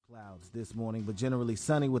Clouds this morning, but generally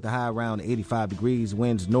sunny with a high around 85 degrees.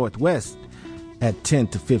 Winds northwest at 10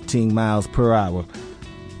 to 15 miles per hour.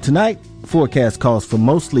 Tonight, forecast calls for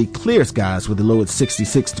mostly clear skies with a low at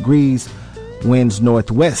 66 degrees. Winds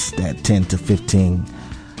northwest at 10 to 15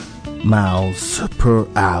 miles per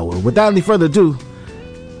hour. Without any further ado,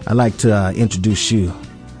 I'd like to introduce you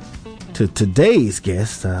to today's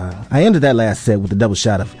guest. I ended that last set with a double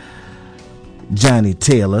shot of Johnny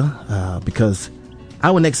Taylor because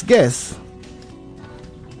our next guest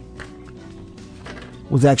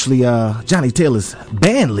was actually Johnny Taylor's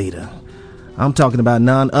band leader. I'm talking about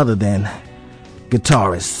none other than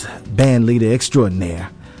guitarist, band leader extraordinaire,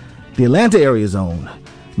 the Atlanta area's own,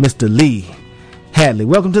 Mr. Lee Hadley.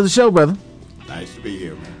 Welcome to the show, brother. Nice to be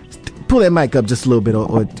here, man. Pull that mic up just a little bit,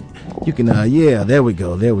 or you can, yeah, there we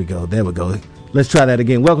go. Let's try that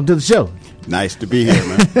again. Welcome to the show. Nice to be here,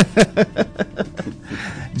 man.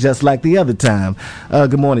 Just like the other time.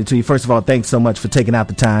 Good morning to you. First of all, thanks so much for taking out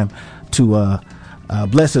the time to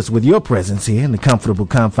bless us with your presence here in the comfortable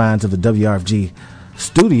confines of the WRFG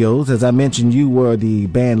studios. As I mentioned, you were the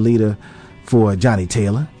band leader for Johnny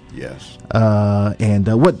Taylor. Yes. And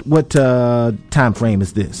what time frame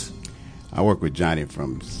is this? I worked with Johnny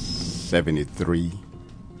from 73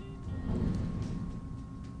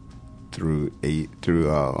 through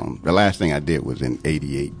the last thing I did was in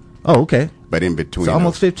 88. Oh, okay. But in between, so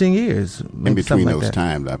almost 15 years. In between those like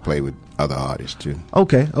times, I played with other artists too.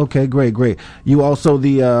 Okay, great. You also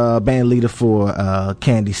the band leader for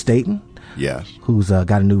Candy Staten. Yes. Who's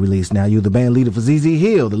got a new release now. You're the band leader for ZZ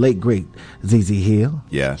Hill, the late great ZZ Hill.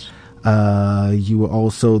 Yes. You were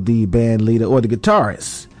also the band leader or the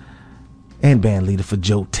guitarist and band leader for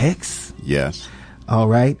Joe Tex. Yes. All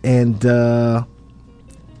right, and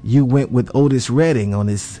you went with Otis Redding on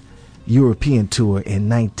his European tour in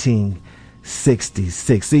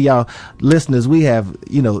 1966. See, y'all listeners, we have,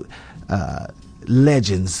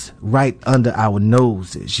 legends right under our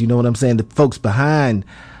noses. You know what I'm saying? The folks behind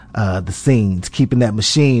the scenes, keeping that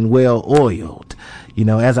machine well oiled.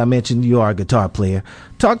 As I mentioned, you are a guitar player.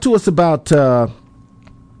 Talk to us about, in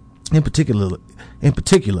particular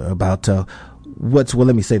about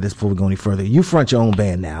let me say this before we go any further. You front your own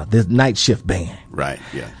band now, the Night Shift Band. Right,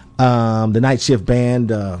 yeah. The Night Shift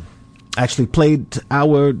Band actually played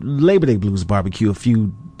our Labor Day Blues barbecue a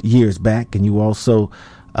few years back, and you also,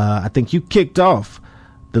 I think you kicked off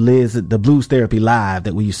the Blues Therapy Live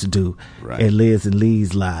that we used to do at Liz and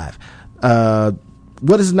Lee's Live.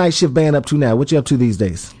 What is the Night Shift Band up to now? What you up to these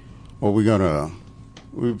days? Well,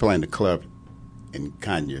 we're playing the club in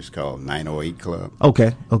Conyers called 908 Club.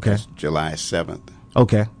 Okay. That's July 7th.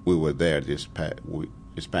 Okay. We were there this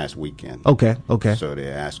past weekend. Okay. So they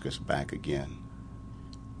asked us back again.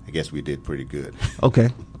 I guess we did pretty good. Okay.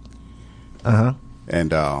 Uh-huh.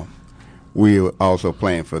 And we were also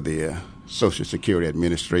playing for the Social Security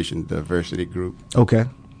Administration Diversity Group. Okay.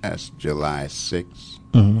 That's July 6th.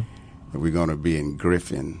 Mm-hmm. And we're going to be in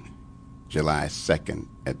Griffin July 2nd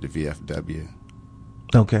at the VFW.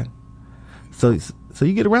 Okay. So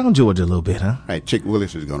you get around Georgia a little bit, huh? Right. Chick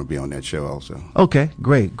Willis is going to be on that show also. Okay.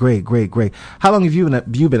 Great. How long have you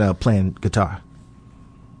been playing guitar?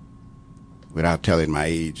 Without telling my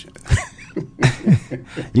age. You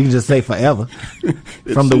can just say forever.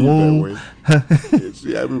 From the womb.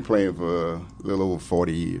 I've been playing for a little over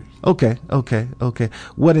 40 years. Okay.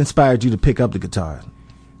 What inspired you to pick up the guitar?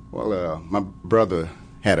 Well, my brother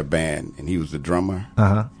had a band, and he was the drummer.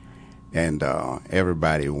 Uh-huh. And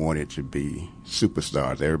everybody wanted to be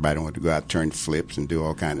superstars. Everybody wanted to go out, turn flips, and do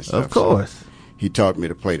all kinds of stuff. Of course. So he taught me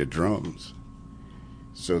to play the drums.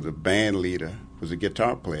 So the band leader was a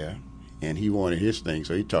guitar player, and he wanted his thing,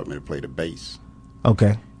 so he taught me to play the bass.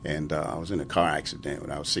 Okay. And I was in a car accident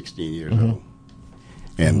when I was 16 years old.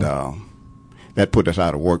 And that put us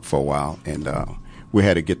out of work for a while. And we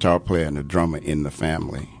had a guitar player and a drummer in the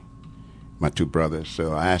family, my two brothers.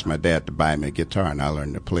 So I asked my dad to buy me a guitar, and I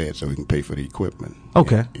learned to play it so we can pay for the equipment.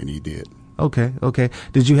 Okay. And he did. Okay.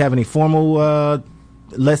 Did you have any formal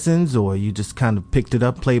lessons, or you just kind of picked it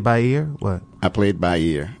up, played by ear? What? I played by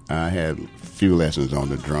ear. I had a few lessons on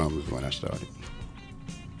the drums when I started.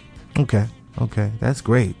 Okay. That's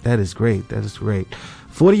great. That is great.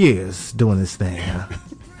 40 years doing this thing, huh?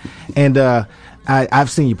 And I've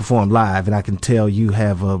seen you perform live, and I can tell you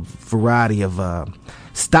have a variety of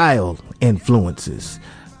style influences.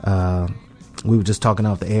 We were just talking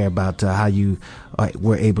off the air about how you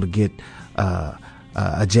were able to get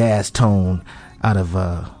a jazz tone out of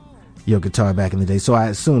your guitar back in the day. So I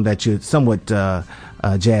assume that you're somewhat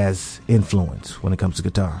jazz influence when it comes to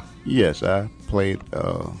guitar. Yes, I played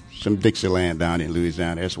some Dixieland down in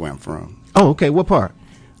Louisiana. That's where I'm from. Oh, okay. What part?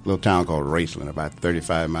 little town called Raceland, about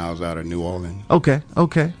 35 miles out of New Orleans. Okay.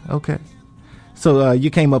 So you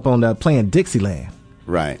came up on playing Dixieland.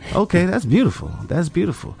 Right. Okay, that's beautiful.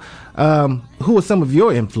 Who were some of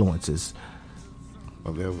your influences?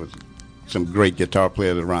 Well, there was some great guitar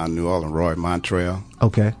players around New Orleans. Roy Montrell.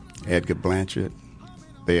 Okay. Edgar Blanchard.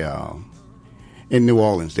 They in New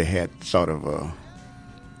Orleans, they had sort of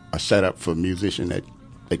a setup for musicians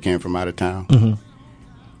that came from out of town. Mm-hmm.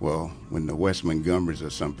 Well, when the West Montgomerys or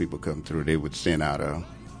some people come through, they would send out a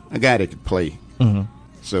guy that could play. Mm-hmm.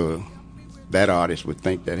 So that artist would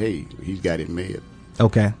think that, hey, he's got it made.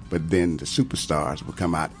 Okay. But then the superstars would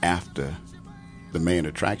come out after the main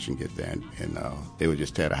attraction get there, and they would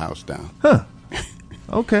just tear the house down. Huh.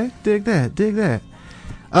 Okay. Dig that.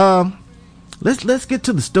 Let's get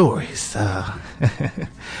to the stories.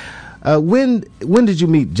 When did you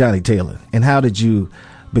meet Johnny Taylor, and how did you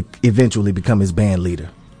eventually become his band leader?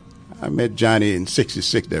 I met Johnny in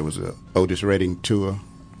 '66. There was a Otis Redding tour.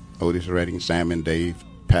 Otis Redding, Sam and Dave,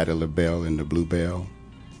 Patti LaBelle and the Bluebell,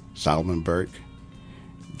 Solomon Burke,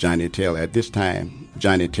 Johnny Taylor. At this time,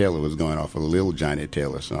 Johnny Taylor was going off a Little Johnny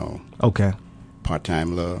Taylor song. Okay.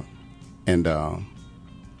 Part-Time Love. And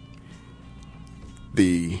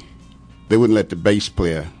they wouldn't let the bass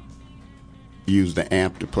player use the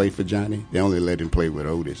amp to play for Johnny. They only let him play with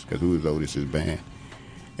Otis because it was Otis's band.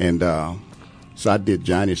 And so I did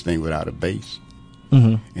Johnny's thing without a bass.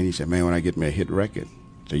 Mm-hmm. And he said, man, when I get me a hit record,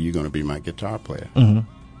 so you're going to be my guitar player. Mm-hmm.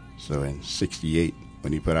 So in '68,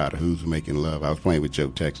 when he put out Who's Making Love, I was playing with Joe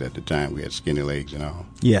Tex at the time. We had Skinny Legs and all.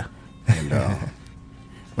 Yeah. And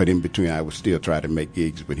but in between, I would still try to make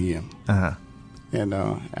gigs with him. Uh-huh. And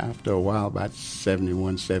after a while, about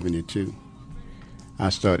 71, 72, I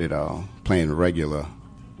started playing regular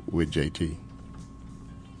with JT.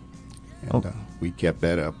 And we kept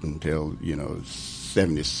that up until,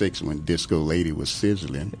 76 when Disco Lady was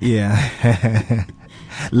sizzling. Yeah.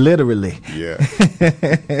 Literally. Yeah.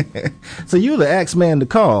 So you were the axe man to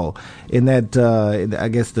call in that, I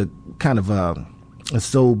guess, the kind of a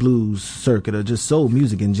soul blues circuit or just soul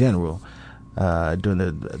music in general during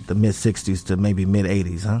the mid-'60s to maybe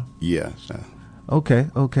mid-'80s, huh? Yes.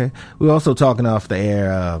 Okay. We were also talking off the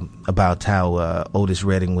air about how Otis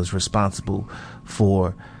Redding was responsible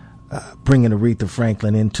for bringing Aretha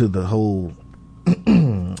Franklin into the whole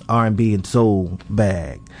R&B and soul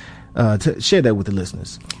bag. To share that with the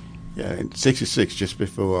listeners. Yeah, in '66, just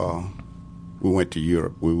before we went to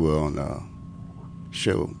Europe, we were on a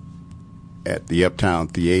show at the Uptown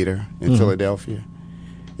Theater in Philadelphia.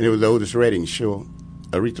 And it was the Otis Redding show.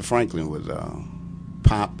 Aretha Franklin was a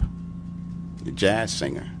pop jazz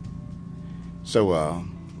singer. So,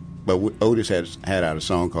 but Otis had out a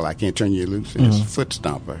song called I Can't Turn You Loose, and it's Foot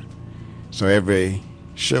Stomper. So every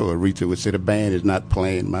show, Aretha would say, the band is not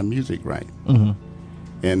playing my music right. Mm-hmm.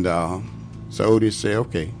 And so Otis said,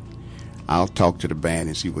 okay, I'll talk to the band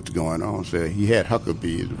and see what's going on. So he had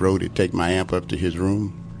Huckabee, his roadie, take my amp up to his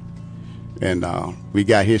room. And we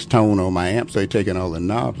got his tone on my amp, so he taken all the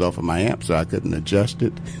knobs off of my amp so I couldn't adjust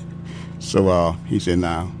it. So he said,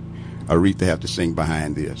 now, Aretha have to sing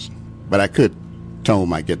behind this. But I could tone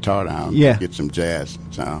my guitar down, get some jazz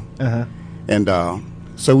sound. Uh-huh. And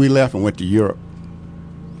so we left and went to Europe.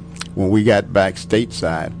 When we got back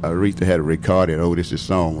stateside, Aretha had recorded Otis's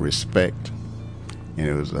song, Respect. And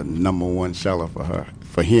it was a #1 seller for her.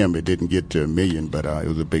 For him, it didn't get to 1 million, but it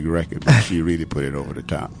was a big record. But she really put it over the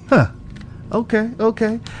top. Huh.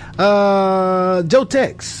 Okay. Joe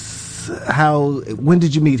Tex, when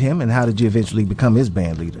did you meet him, and how did you eventually become his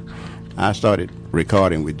band leader? I started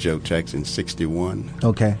recording with Joe Tex in '61.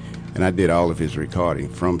 Okay. And I did all of his recording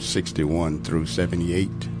from '61 through '78.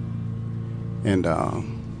 And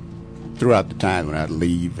throughout the time when I'd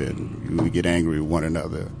leave and we get angry with one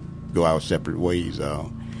another, go our separate ways,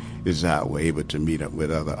 this is how we're able to meet up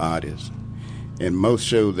with other artists. And most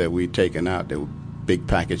shows that we'd taken out, they were big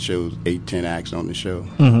package shows, 8-10 acts on the show.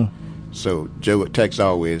 Mm-hmm. So Joe Tex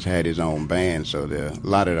always had his own band, so a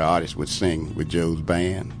lot of the artists would sing with Joe's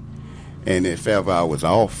band. And if ever I was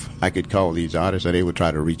off, I could call these artists, or they would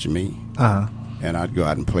try to reach me. Uh-huh. And I'd go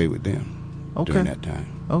out and play with them during that time.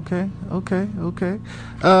 Okay.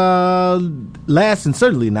 Last and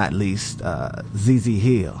certainly not least, ZZ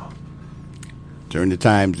Hill. During the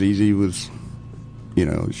time ZZ was,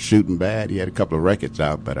 shooting bad, he had a couple of records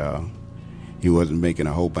out, but he wasn't making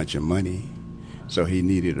a whole bunch of money, so he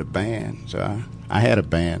needed a band. So I had a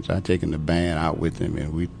band, so I taken the band out with him,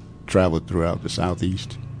 and we traveled throughout the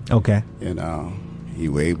Southeast. Okay. And he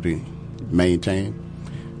was able to maintain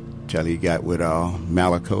till he got with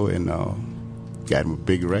Malaco and got him a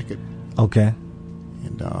big record. Okay.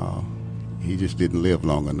 And he just didn't live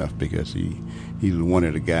long enough because he was one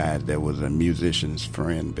of the guys that was a musician's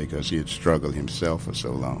friend because he had struggled himself for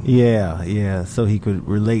so long. Yeah. So he could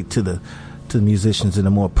relate to the musicians in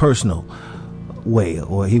a more personal way,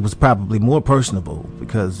 or he was probably more personable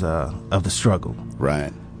because of the struggle,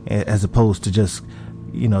 right? As opposed to just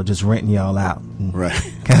renting y'all out,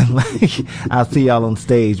 right? Kind of like, I'll see y'all on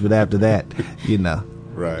stage, but after that,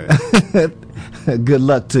 right. Good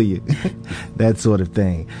luck to you, that sort of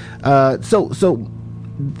thing. So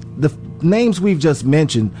the names we've just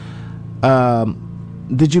mentioned,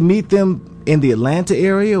 did you meet them in the Atlanta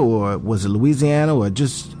area, or was it Louisiana, or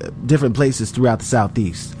just different places throughout the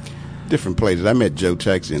Southeast? Different places. I met Joe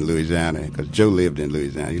Tex in Louisiana because Joe lived in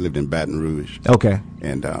Louisiana. He lived in Baton Rouge. Okay.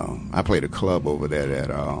 And I played a club over there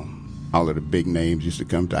that all of the big names used to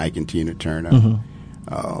come to. Ike and Tina Turner,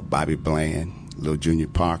 Bobby Bland, Lil Junior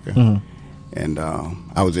Parker. And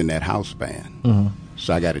I was in that house band.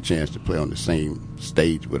 So I got a chance to play on the same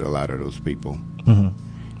stage with a lot of those people.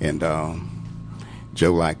 And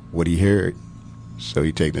Joe liked what he heard, so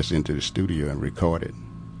he taken us into the studio and recorded.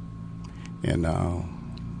 And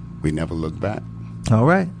we never looked back. All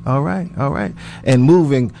right. And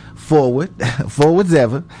moving forward as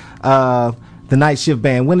ever, the Night Shift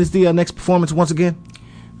Band. When is the next performance once again?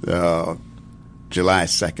 July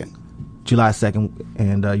 2nd. July 2nd,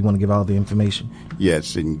 and you want to give all the information? Yeah,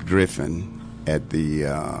 it's in Griffin at the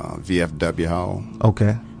VFW Hall.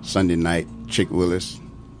 Okay. Sunday night, Chick Willis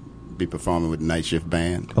be performing with the Night Shift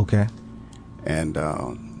Band. Okay. And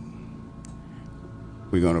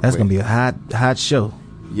we're going to That's going to be a hot show.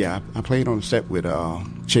 Yeah, I played on the set with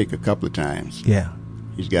Chick a couple of times. Yeah.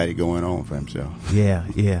 He's got it going on for himself. Yeah.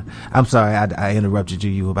 I'm sorry, I interrupted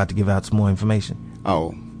you. You were about to give out some more information.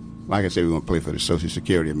 Oh, like I said, we're going to play for the Social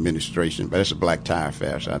Security Administration, but that's a black tie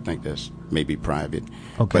affair, so I think that's maybe private.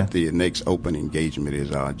 Okay. But the next open engagement is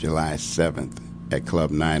July 7th at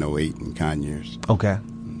Club 908 in Conyers. Okay.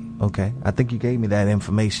 I think you gave me that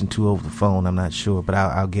information, too, over the phone. I'm not sure, but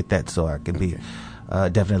I'll get that so I can be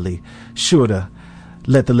definitely sure to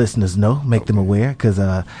let the listeners know, make them aware, because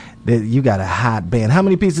you got a hot band. How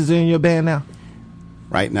many pieces are in your band now?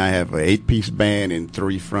 Right now I have an 8-piece band and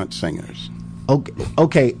 3 front singers.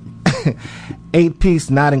 Okay. 8-piece,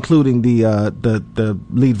 not including the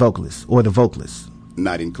lead vocalist or the vocalist.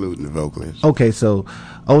 Not including the vocalist. Okay, so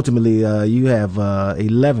ultimately you have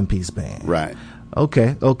 11-piece band. Right.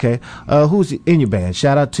 Okay. Who's in your band?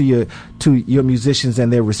 Shout out to your musicians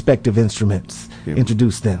and their respective instruments. Yeah.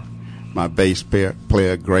 Introduce them. My bass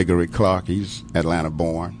player Gregory Clark, he's Atlanta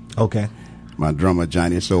born. Okay. My drummer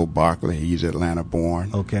Johnny Soul Barkley, he's Atlanta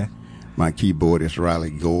born. Okay. My keyboardist Riley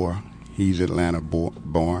Gore, he's Atlanta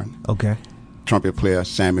born. Okay. Trumpet player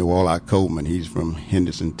Samuel Warlock Coleman, he's from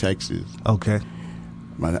Henderson, Texas. Okay.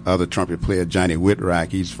 My other trumpet player Johnny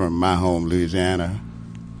Whitrock, he's from my home, Louisiana.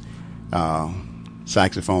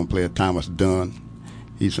 Saxophone player Thomas Dunn,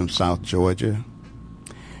 he's from South Georgia.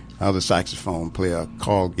 Other saxophone player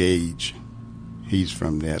Carl Gage, he's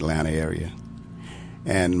from the Atlanta area.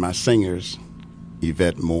 And my singers,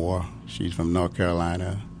 Yvette Moore, she's from North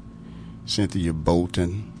Carolina. Cynthia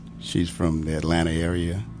Bolton, she's from the Atlanta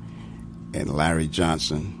area. And Larry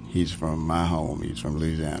Johnson, he's from my home, he's from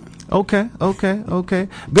Louisiana. Okay.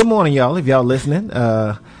 Good morning, y'all, if y'all listening.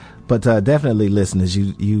 But definitely, listeners,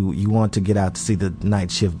 you want to get out to see the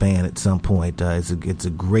Night Shift Band at some point. It's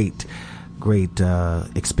a great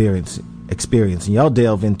experience, and y'all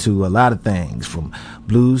delve into a lot of things, from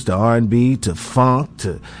blues to R&B to funk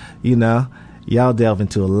to, y'all delve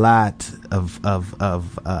into a lot of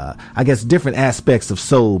I guess different aspects of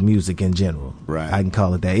soul music in general. Right. I can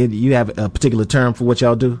call it that. You have a particular term for what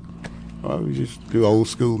y'all do? Well, we just do old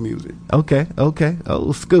school music. Okay.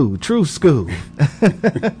 Old school, true school.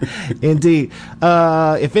 Indeed.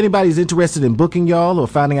 If anybody's interested in booking y'all or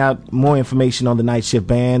finding out more information on the Night Shift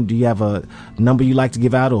Band, do you have a number you like to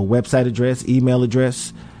give out, or a website address, email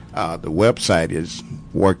address? The website is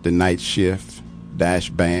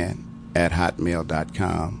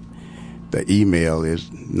workthenightshift-band@hotmail.com. The email is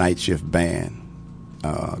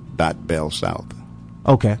nightshiftband.bellsouth.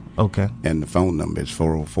 Okay. And the phone number is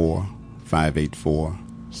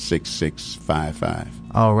 404-584-6655.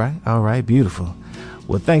 All right, beautiful.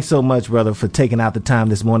 Well, thanks so much, brother, for taking out the time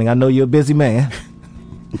this morning. I know you're a busy man.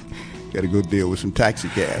 Got to go deal with some taxi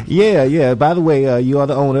cabs. Yeah. By the way, you are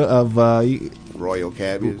the owner of Royal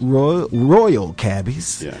Cabbies. Royal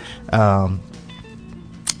Cabbies. Yes.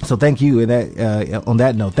 So thank you. And on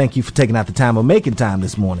that note, thank you for taking out the time, or making time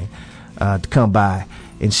this morning to come by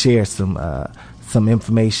and share some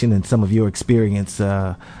information and some of your experience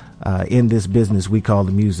in this business we call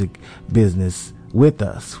the music business with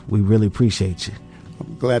us. We really appreciate you.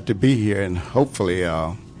 I'm glad to be here, and hopefully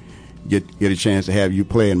get a chance to have you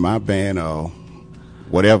play in my band or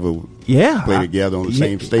whatever. Yeah, play together on the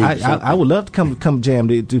same stage. I would love to come jam.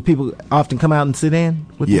 Do people often come out and sit in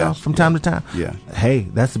with you from time to time? Yeah. Hey,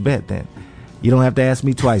 that's a bet then. You don't have to ask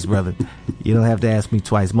me twice, brother. You don't have to ask me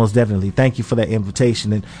twice. Most definitely. Thank you for that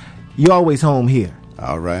invitation. And you're always home here.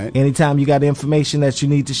 All right. Anytime you got information that you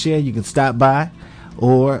need to share, you can stop by,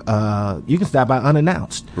 or you can stop by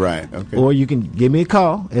unannounced. Right. Okay. Or you can give me a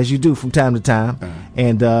call, as you do from time to time,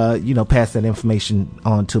 and pass that information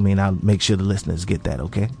on to me, and I'll make sure the listeners get that.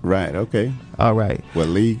 Okay. Right. Okay. All right. Well,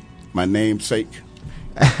 Lee, my namesake.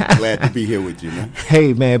 Glad to be here with you, man.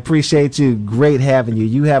 Hey, man, appreciate you. Great having you.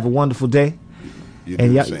 You have a wonderful day. You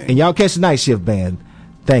and do the same. And y'all catch the night shift band.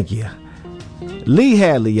 Thank you. Lee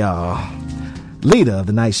Hadley, y'all. Leader of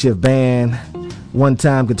the night shift band.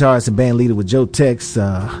 One-time guitarist and band leader with Joe Tex.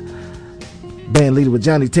 Band leader with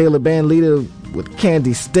Johnny Taylor. Band leader with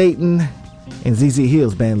Candy Staten. And ZZ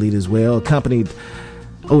Hill's band leader as well. Accompanied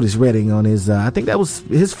Otis Redding on his, I think that was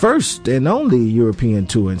his first and only European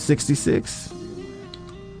tour in '66.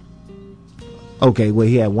 Okay, well,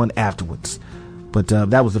 he had one afterwards. But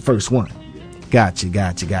that was the first one. Gotcha.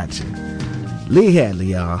 Lee Hadley,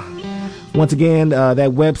 y'all. Once again, that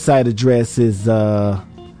website address is Work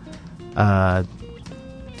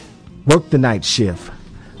the Night Shift.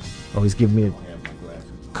 Oh, he's giving me a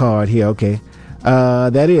card here. Okay.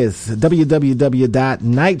 That is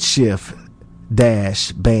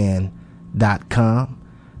www.nightshift-band.com.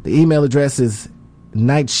 The email address is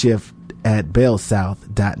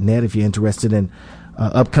nightshift@bellsouth.net if you're interested in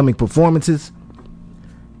upcoming performances,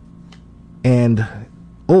 and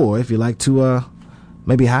or if you like to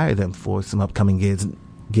maybe hire them for some upcoming gigs.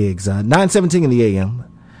 9:17 in the a.m.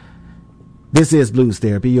 This is Blues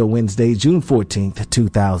Therapy, your Wednesday, June 14th,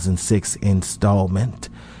 2006 installment.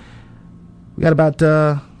 We got about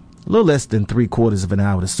a little less than 3/4 of an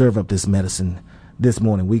hour to serve up this medicine this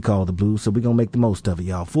morning we call the blues, so we're going to make the most of it,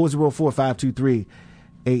 y'all.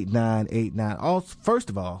 404-523-8989. First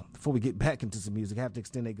of all, before we get back into some music, I have to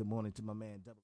extend a good morning to my man,